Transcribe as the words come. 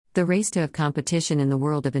The race to have competition in the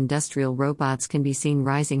world of industrial robots can be seen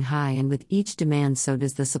rising high, and with each demand so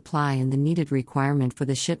does the supply and the needed requirement for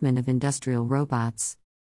the shipment of industrial robots.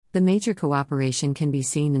 The major cooperation can be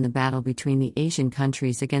seen in the battle between the Asian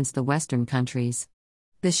countries against the Western countries.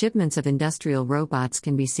 The shipments of industrial robots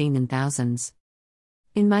can be seen in thousands.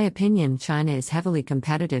 In my opinion, China is heavily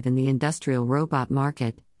competitive in the industrial robot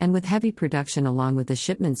market, and with heavy production along with the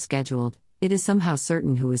shipments scheduled, it is somehow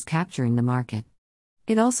certain who is capturing the market.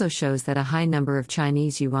 It also shows that a high number of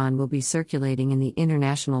Chinese yuan will be circulating in the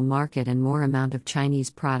international market, and more amount of Chinese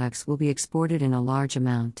products will be exported in a large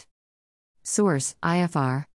amount. Source: IFR